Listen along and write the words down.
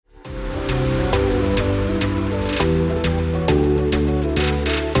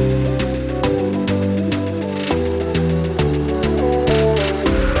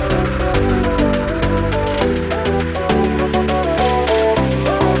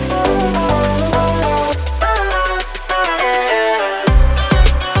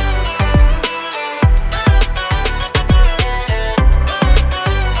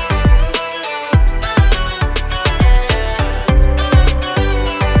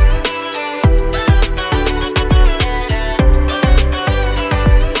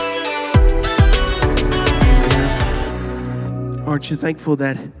you thankful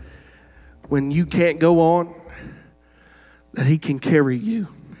that when you can't go on, that he can carry you.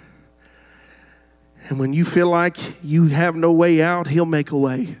 And when you feel like you have no way out, he'll make a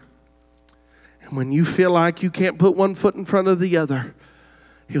way. And when you feel like you can't put one foot in front of the other,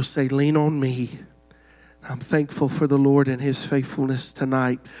 he'll say, lean on me. I'm thankful for the Lord and his faithfulness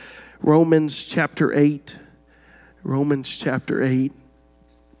tonight. Romans chapter 8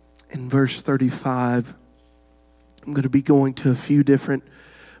 in verse 35. I'm going to be going to a few different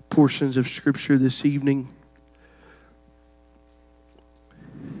portions of scripture this evening.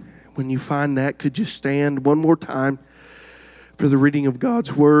 When you find that, could you stand one more time for the reading of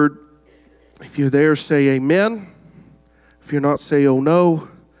God's word? If you're there, say amen. If you're not, say oh no.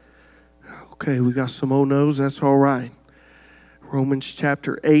 Okay, we got some oh no's. That's all right. Romans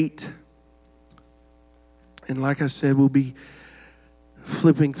chapter 8. And like I said, we'll be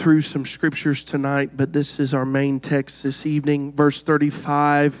flipping through some scriptures tonight, but this is our main text this evening. Verse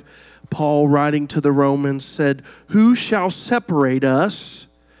 35, Paul writing to the Romans said, who shall separate us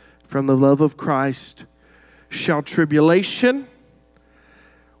from the love of Christ? Shall tribulation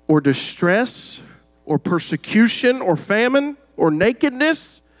or distress or persecution or famine or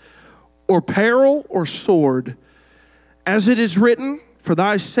nakedness or peril or sword? As it is written, for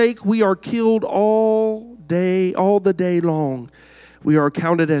thy sake we are killed all the day long. We are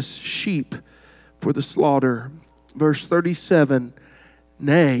counted as sheep for the slaughter. Verse 37,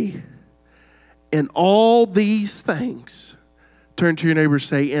 nay, in all these things, turn to your neighbor and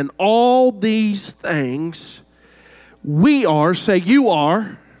say, in all these things, we are, say you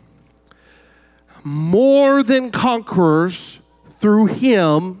are, more than conquerors through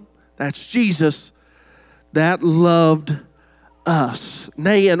him, that's Jesus, that loved us.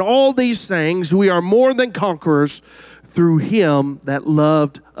 Nay, in all these things, we are more than conquerors through him that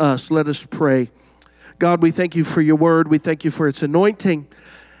loved us. Let us pray. God, we thank you for your word. We thank you for its anointing.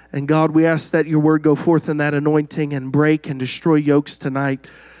 And God, we ask that your word go forth in that anointing and break and destroy yokes tonight.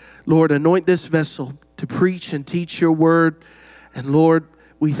 Lord, anoint this vessel to preach and teach your word. And Lord,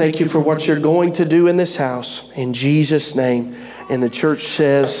 we thank you for what you're going to do in this house. In Jesus' name. And the church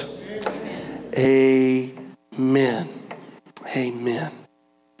says, amen. Amen.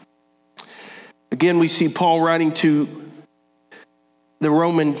 Again, we see Paul writing to the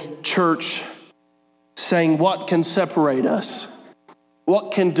Roman church saying, what can separate us?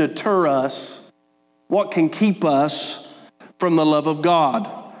 What can deter us? What can keep us from the love of God?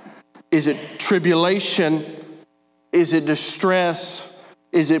 Is it tribulation? Is it distress?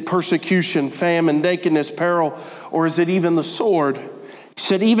 Is it persecution, famine, nakedness, peril? Or is it even the sword? He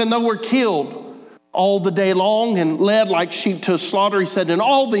said, even though we're killed all the day long and led like sheep to slaughter, he said, in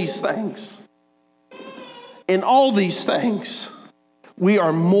all these things, we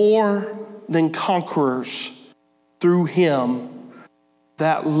are more than conquerors through him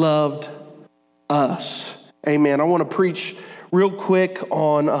that loved us. Amen. I want to preach real quick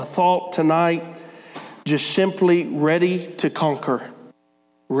on a thought tonight, just simply ready to conquer.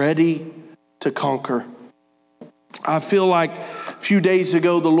 Ready to conquer. I feel like a few days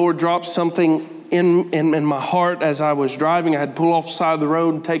ago, the Lord dropped something in my heart as I was driving. I had to pull off the side of the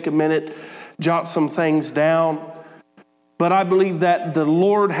road and take a minute, jot some things down. But I believe that the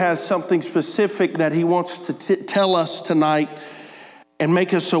Lord has something specific that he wants to tell us tonight and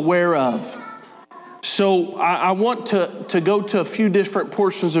make us aware of. So I want to go to a few different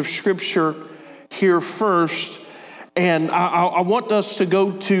portions of Scripture here first. And I want us to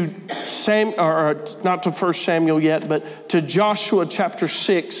go to not to 1 Samuel yet, but to Joshua chapter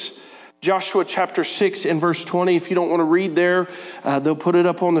 6. Joshua chapter 6 and verse 20. If you don't want to read there, they'll put it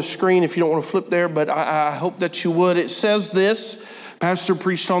up on the screen if you don't want to flip there, but I hope that you would. It says this, Pastor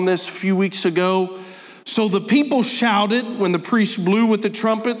preached on this a few weeks ago. So the people shouted when the priest blew with the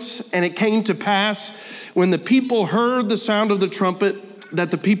trumpets, and it came to pass when the people heard the sound of the trumpet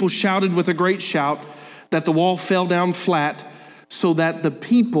that the people shouted with a great shout, that the wall fell down flat, so that the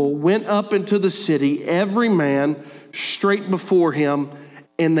people went up into the city, every man straight before him,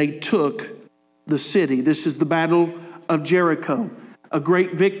 and they took the city. This is the battle of Jericho, a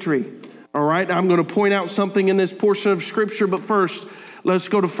great victory. All right, I'm going to point out something in this portion of Scripture, but first, let's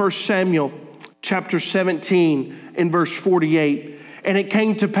go to 1 Samuel chapter 17 and verse 48. And it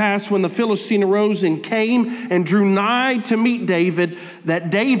came to pass when the Philistine arose and came and drew nigh to meet David,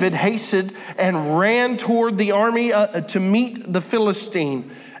 that David hastened and ran toward the army to meet the Philistine.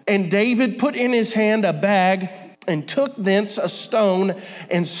 And David put in his hand a bag and took thence a stone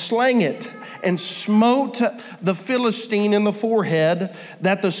and slang it and smote the Philistine in the forehead,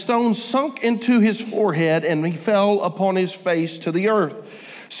 that the stone sunk into his forehead and he fell upon his face to the earth.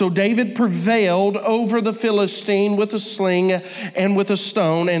 So David prevailed over the Philistine with a sling and with a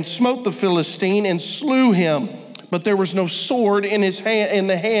stone, and smote the Philistine and slew him. But there was no sword in his hand, in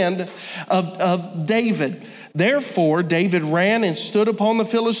the hand of David. Therefore David ran and stood upon the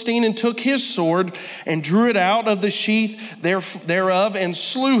Philistine and took his sword and drew it out of the sheath thereof and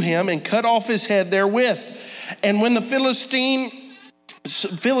slew him and cut off his head therewith. And when the Philistines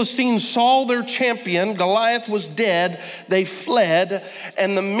saw their champion, Goliath, was dead, they fled,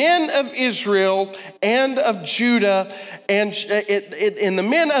 and the men of Israel and of Judah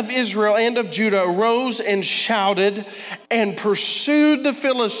arose and shouted and pursued the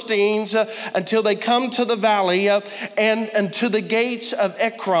Philistines until they come to the valley and to the gates of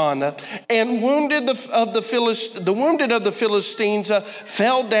Ekron. And the wounded of the Philistines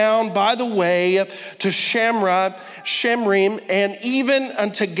fell down by the way to Shemrim, and even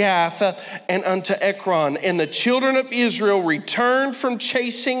unto Gath and unto Ekron. And the children of Israel returned from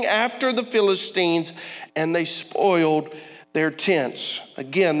chasing after the Philistines, and they spoiled their tents.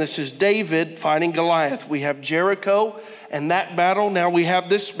 Again, this is David fighting Goliath. We have Jericho and that battle. Now we have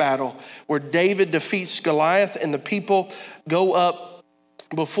this battle where David defeats Goliath and the people go up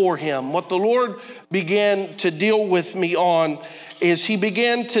before him. What the Lord began to deal with me on is he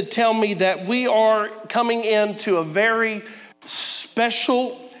began to tell me that we are coming into a very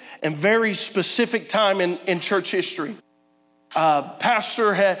special and very specific time in church history.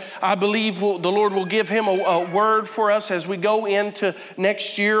 Pastor, I believe the Lord will give him a word for us as we go into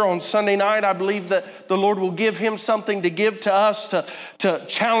next year on Sunday night. I believe that the Lord will give him something to give to us to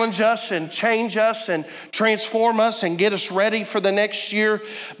challenge us and change us and transform us and get us ready for the next year.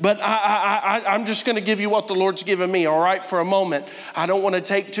 But I'm just going to give you what the Lord's given me, all right, for a moment. I don't want to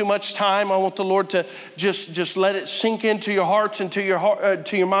take too much time. I want the Lord to just let it sink into your hearts and to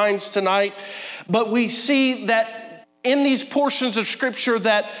your minds tonight. But we see that in these portions of Scripture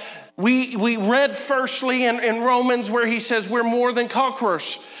that we read firstly in Romans, where he says we're more than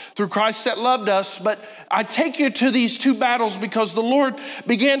conquerors through Christ that loved us. But I take you to these two battles because the Lord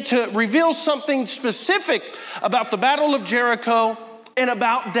began to reveal something specific about the battle of Jericho and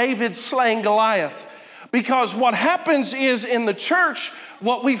about David slaying Goliath. Because what happens is in the church,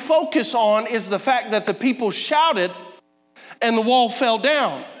 what we focus on is the fact that the people shouted and the wall fell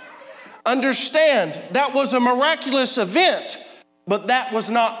down. Understand, that was a miraculous event, but that was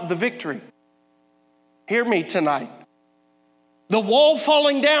not the victory. Hear me tonight. The wall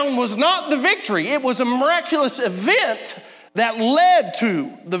falling down was not the victory. It was a miraculous event that led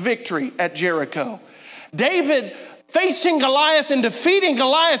to the victory at Jericho. David facing Goliath and defeating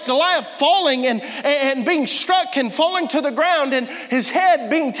Goliath, Goliath falling and being struck and falling to the ground and his head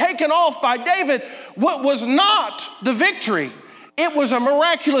being taken off by David, what was not the victory. It was a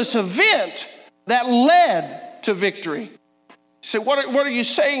miraculous event that led to victory. So what are you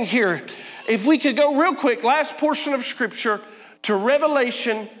saying here? If we could go real quick, last portion of Scripture to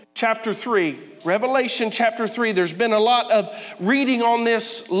Revelation chapter 3. Revelation chapter 3, there's been a lot of reading on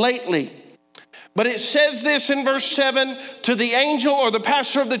this lately. But it says this in verse 7, to the angel or the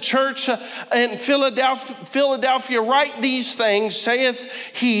pastor of the church in Philadelphia, write these things, saith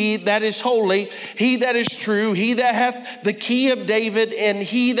he that is holy, he that is true, he that hath the key of David, and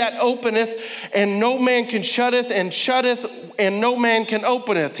he that openeth, and no man can shutteth, and shutteth, and no man can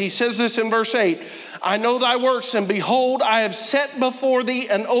openeth. He says this in verse 8, I know thy works, and behold, I have set before thee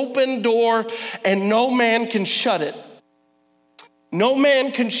an open door, and no man can shut it. No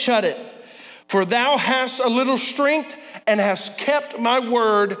man can shut it. For thou hast a little strength and hast kept my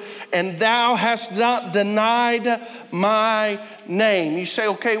word, and thou hast not denied my name. You say,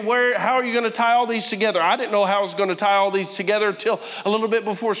 okay, how are you going to tie all these together? I didn't know how I was going to tie all these together until a little bit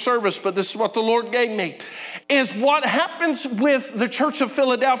before service, but this is what the Lord gave me. Is what happens with the church of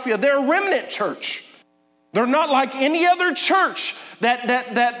Philadelphia. They're a remnant church. They're not like any other church that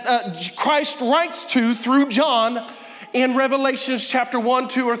Christ writes to through John in Revelations chapter 1,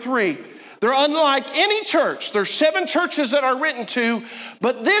 2, or 3. They're unlike any church. There's 7 churches that are written to,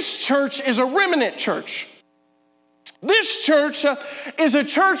 but this church is a remnant church. This church is a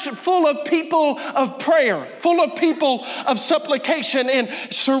church full of people of prayer, full of people of supplication and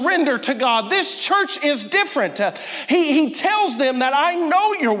surrender to God. This church is different. He tells them that I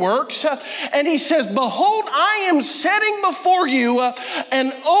know your works, and he says, behold, I am setting before you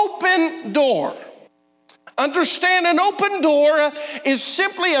an open door. Understand, an open door is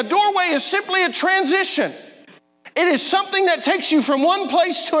simply a doorway, is simply a transition. It is something that takes you from one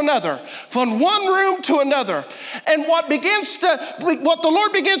place to another, from one room to another. And what the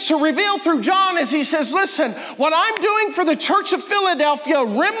Lord begins to reveal through John is he says, listen, what I'm doing for the church of Philadelphia,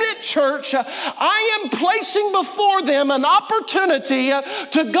 remnant church, I am placing before them an opportunity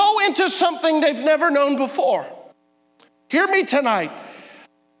to go into something they've never known before. Hear me tonight.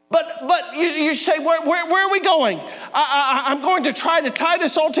 But you say, where are we going? I'm going to try to tie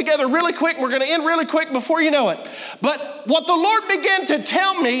this all together really quick. We're going to end really quick before you know it. But what the Lord began to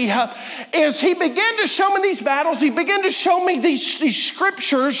tell me is he began to show me these battles. He began to show me these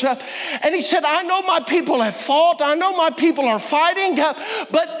scriptures. And he said, I know my people have fought. I know my people are fighting.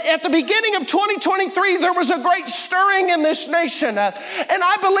 But at the beginning of 2023, there was a great stirring in this nation. And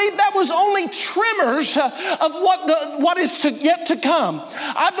I believe that was only tremors of what is yet to come.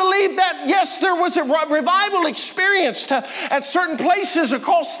 I believe that, yes, there was a revival experienced at certain places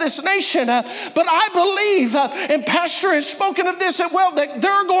across this nation, but I believe, and Pastor has spoken of this as well, that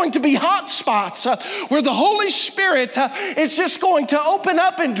there are going to be hot spots where the Holy Spirit is just going to open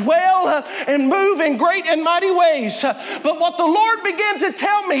up and dwell and move in great and mighty ways. But what the Lord began to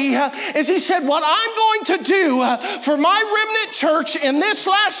tell me is he said, what I'm going to do for my remnant church in this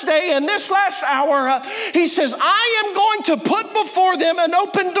last day and this last hour, he says, I am going to put before them an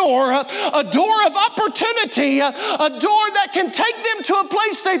open door, a door of opportunity, a door that can take them to a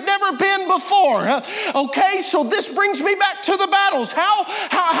place they've never been before. Okay, so this brings me back to the battles. How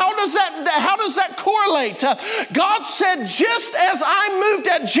does that correlate? God said, just as I moved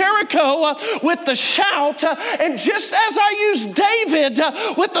at Jericho with the shout, and just as I used David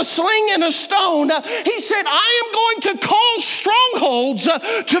with the sling and a stone, he said, I am going to cause strongholds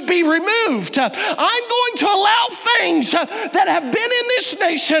to be removed. I'm going to allow things that have been in this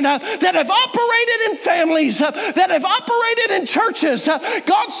nation, that have operated in families, that have operated in churches.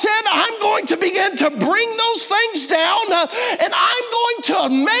 God said, I'm going to begin to bring those things down, and I'm going to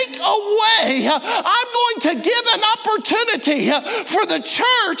make a way. I'm going to give an opportunity for the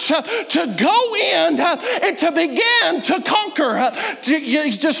church to go in and to begin to conquer.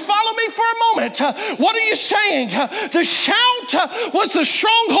 Just follow me for a moment. What are you saying? The shout was the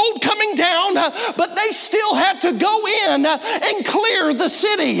stronghold coming down, but they still had to go in and clear the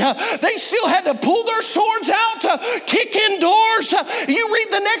city. They still had to pull their swords out, kick in doors. You read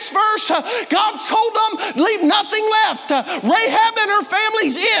the next verse. God told them, leave nothing left. Rahab and her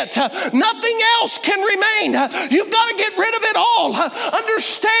family's it. Nothing else can remain. You've got to get rid of it all.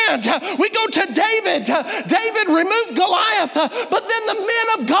 Understand, we go to David. David removed Goliath, but then the men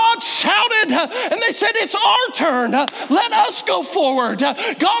of God shouted and they said, it's our turn. Let us go forward.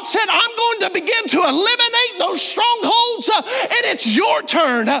 God said, I'm going to begin to eliminate those strongholds, and it's your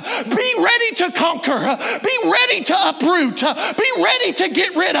turn. Be ready to conquer. Be ready to uproot. Be ready to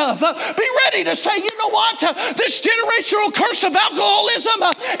get rid of. Be ready to say, you know what? This generational curse of alcoholism,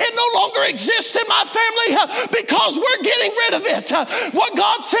 it no longer exists in my family because we're getting rid of it. What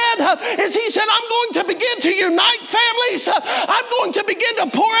God said is he said, I'm going to begin to unite families. I'm going to begin to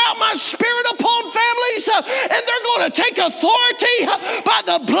pour out my spirit upon families, and they're going to take authority by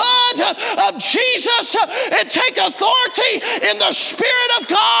the blood of Jesus and take authority in the Spirit of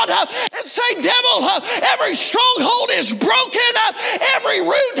God and say, devil, every stronghold is broken. Every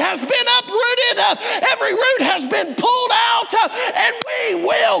root has been uprooted. Every root has been pulled out, and we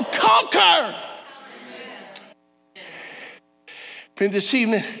will conquer. And this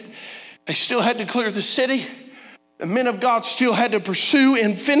evening, they still had to clear the city. The men of God still had to pursue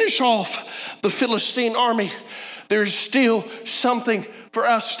and finish off the Philistine army. There's still something for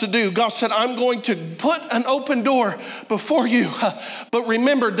us to do. God said, I'm going to put an open door before you. But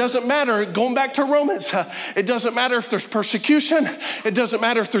remember, it doesn't matter, going back to Romans, it doesn't matter if there's persecution. It doesn't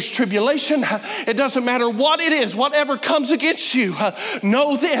matter if there's tribulation. It doesn't matter what it is, whatever comes against you.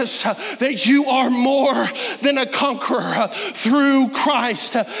 Know this, that you are more than a conqueror through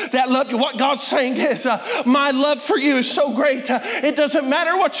Christ that loved you. What God's saying is, my love for you is so great. It doesn't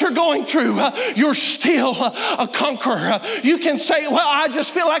matter what you're going through. You're still a conqueror. You can say, well, I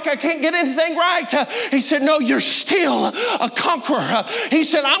just feel like I can't get anything right. He said, no, you're still a conqueror. He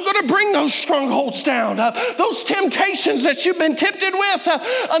said, I'm going to bring those strongholds down. Those temptations that you've been tempted with.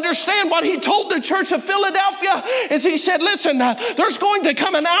 Understand what he told the church of Philadelphia is he said, listen, there's going to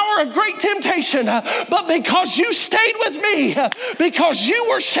come an hour of great temptation, but because you stayed with me, because you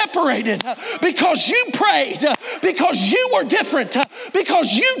were separated, because you prayed, because you were different,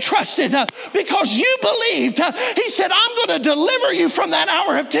 because you trusted, because you believed. He said, I'm going to deliver you from that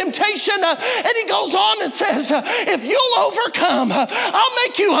hour of temptation. And he goes on and says, if you'll overcome, I'll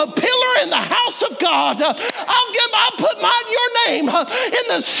make you a pillar in the house of God. I'll put your name in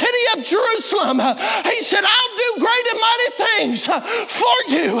the city of Jerusalem. He said, I'll do great and mighty things for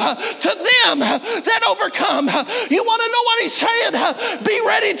you, to them that overcome. You want to know what he's saying? Be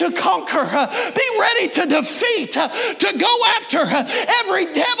ready to conquer. Be ready to defeat, to go after every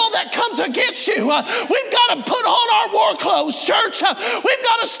devil that comes against you. We've got to put on our war clothes, church. We've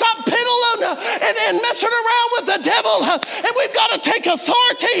got to stop piddling and messing around with the devil. And we've got to take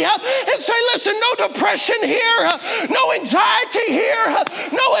authority and say, listen, no depression here, no anxiety here,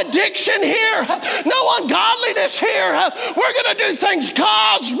 no addiction here, no ungodliness here. We're going to do things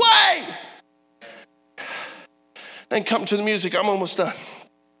God's way. Then come to the music. I'm almost done.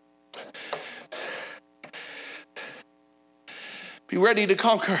 Be ready to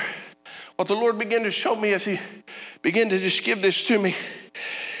conquer. What the Lord began to show me as he began to just give this to me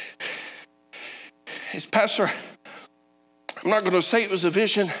is, Pastor, I'm not going to say it was a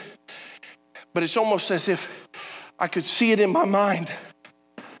vision, but it's almost as if I could see it in my mind.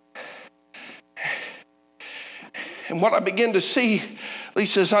 And what I began to see,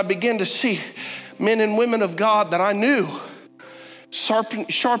 Lisa, is I began to see men and women of God that I knew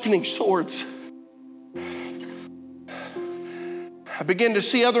sharpening swords. I began to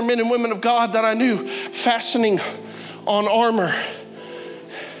see other men and women of God that I knew fastening on armor.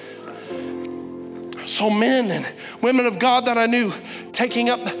 So men and women of God that I knew taking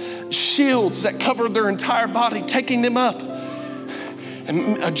up shields that covered their entire body, taking them up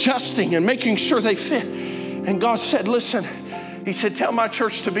and adjusting and making sure they fit. And God said, listen, he said, tell my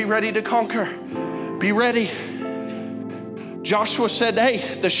church to be ready to conquer. Be ready. Joshua said,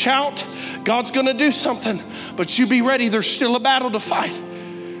 hey, the shout, God's going to do something, but you be ready. There's still a battle to fight.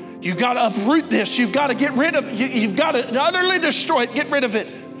 You've got to uproot this. You've got to get rid of it. You've got to utterly destroy it. Get rid of it.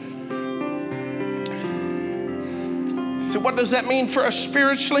 So what does that mean for us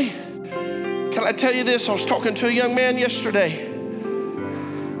spiritually? Can I tell you this? I was talking to a young man yesterday.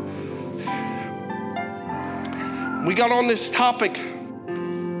 We got on this topic.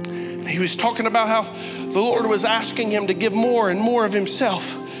 He was talking about how the Lord was asking him to give more and more of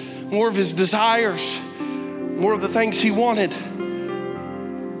himself, more of his desires, more of the things he wanted,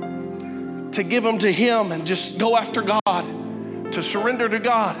 to give them to him and just go after God, to surrender to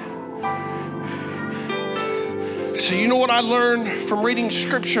God. So you know what I learned from reading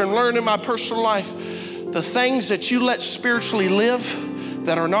scripture and learning in my personal life? The things that you let spiritually live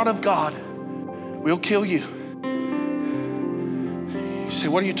that are not of God will kill you. You say,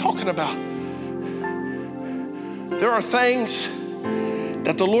 what are you talking about? There are things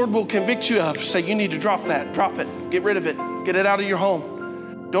that the Lord will convict you of. Say, you need to drop that, drop it, get rid of it, get it out of your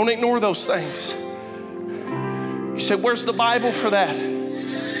home. Don't ignore those things. You say, where's the Bible for that?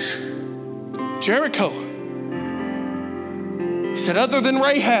 Jericho. He said, other than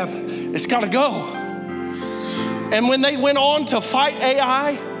Rahab, it's got to go. And when they went on to fight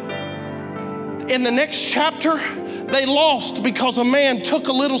Ai, in the next chapter, they lost because a man took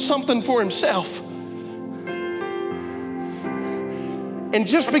a little something for himself. And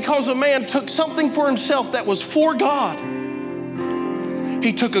just because a man took something for himself that was for God,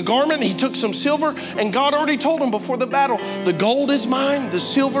 he took a garment, he took some silver, and God already told him before the battle, the gold is mine, the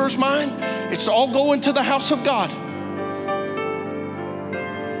silver is mine. It's to all go into the house of God.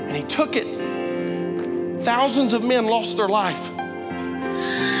 And he took it. Thousands of men lost their life.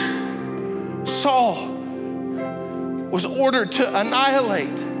 Saul was ordered to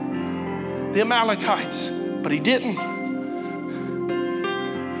annihilate the Amalekites, but he didn't.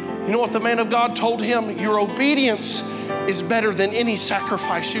 You know what the man of God told him? Your obedience is better than any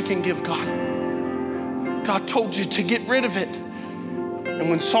sacrifice you can give God. God told you to get rid of it. And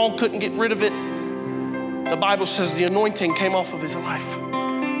when Saul couldn't get rid of it, the Bible says the anointing came off of his life.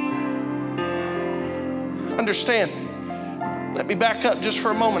 Understand, let me back up just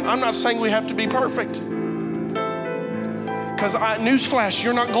for a moment. I'm not saying we have to be perfect. Because newsflash,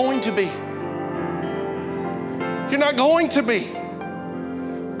 you're not going to be. You're not going to be.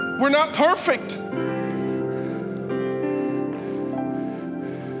 We're not perfect.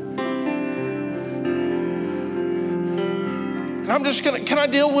 And I'm just can I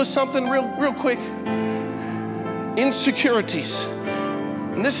deal with something real quick? Insecurities.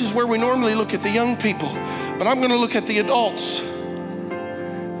 And this is where we normally look at the young people, but I'm going to look at the adults.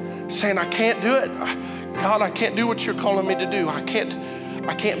 Saying, I can't do it. God, I can't do what you're calling me to do. I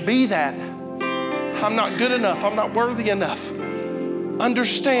can't be that. I'm not good enough. I'm not worthy enough.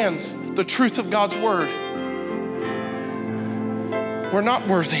 Understand the truth of God's word. We're not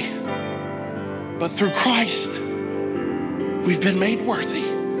worthy. But through Christ, we've been made worthy.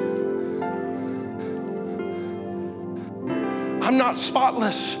 I'm not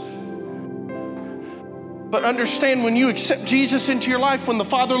spotless. But understand, when you accept Jesus into your life, when the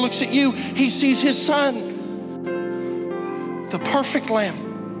Father looks at you, He sees His Son, the perfect Lamb.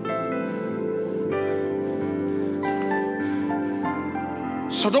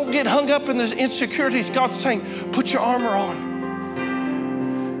 So don't get hung up in the insecurities. God's saying, put your armor on.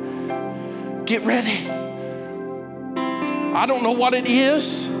 Get ready. I don't know what it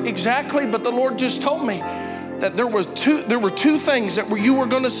is exactly, but the Lord just told me that there were two things that you were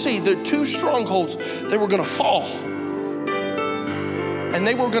going to see, the two strongholds. They were going to fall, and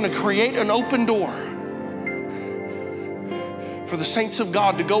they were going to create an open door for the saints of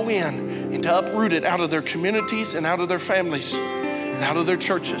God to go in and to uproot it out of their communities and out of their families and out of their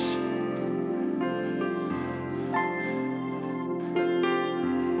churches.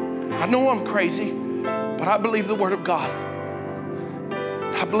 I know I'm crazy, but I believe the Word of God.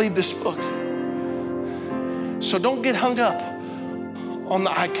 I believe this book. So don't get hung up on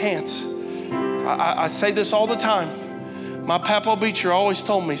the I can'ts. I say this all the time. My Papa Beecher always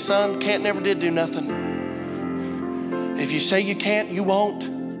told me, son, can't never did do nothing. If you say you can't, you won't.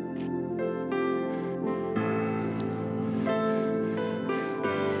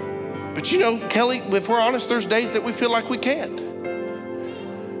 But you know, Kelly, if we're honest, there's days that we feel like we can't.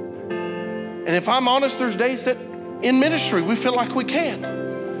 And if I'm honest, there's days that in ministry we feel like we can't.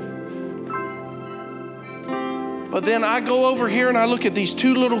 But then I go over here and I look at these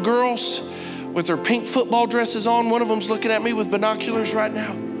two little girls with their pink football dresses on. One of them's looking at me with binoculars right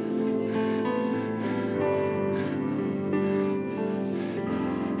now.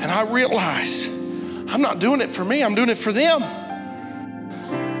 And I realize I'm not doing it for me, I'm doing it for them.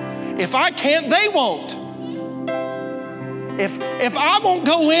 If I can't, they won't. If I won't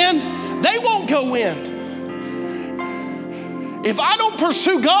go in, they won't go in. If I don't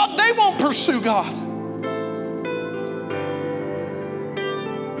pursue God, they won't pursue God.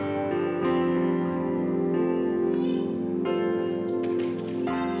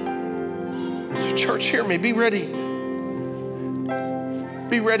 Church, hear me. Be ready.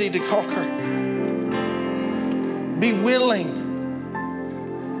 Be ready to conquer. Be willing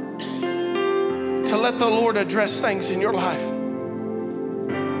to let the Lord address things in your life.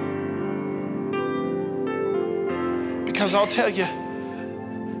 Because I'll tell you,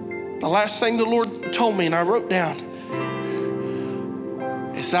 the last thing the Lord told me, and I wrote down,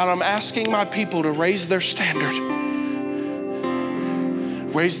 is that I'm asking my people to raise their standard.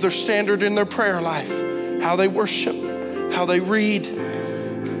 Raise their standard in their prayer life, how they worship, how they read,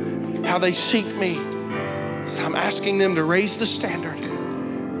 how they seek me. So I'm asking them to raise the standard.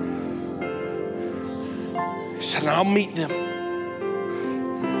 He said, I'll meet them.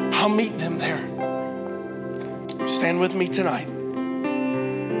 I'll meet them there. Stand with me tonight.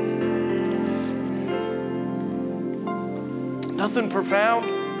 Nothing profound,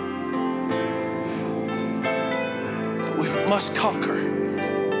 but we must conquer.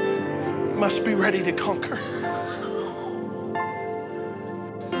 Must be ready to conquer.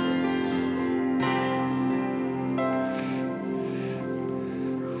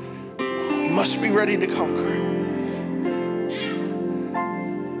 You must be ready to conquer.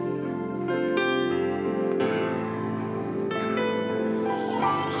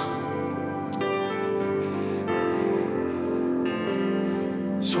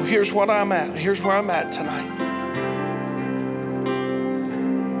 So here's what I'm at. Here's where I'm at tonight.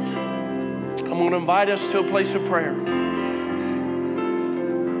 I'm going to invite us to a place of prayer.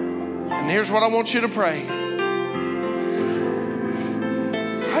 And here's what I want you to pray.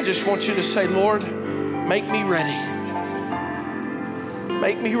 I just want you to say, Lord, make me ready.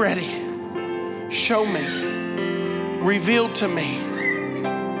 Make me ready. Show me. Reveal to me.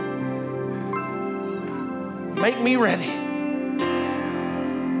 Make me ready.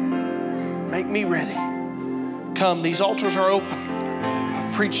 Make me ready. Come, these altars are open.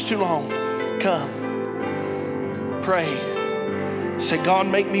 I've preached too long. Come. Pray. Say, God,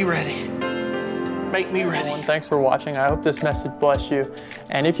 make me ready. Make me ready. Everyone, thanks for watching. I hope this message blessed you.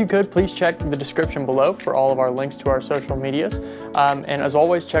 And if you could, please check the description below for all of our links to our social medias. And as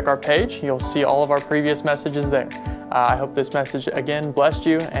always, check our page. You'll see all of our previous messages there. I hope this message again blessed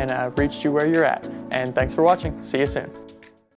you and reached you where you're at. And thanks for watching. See you soon.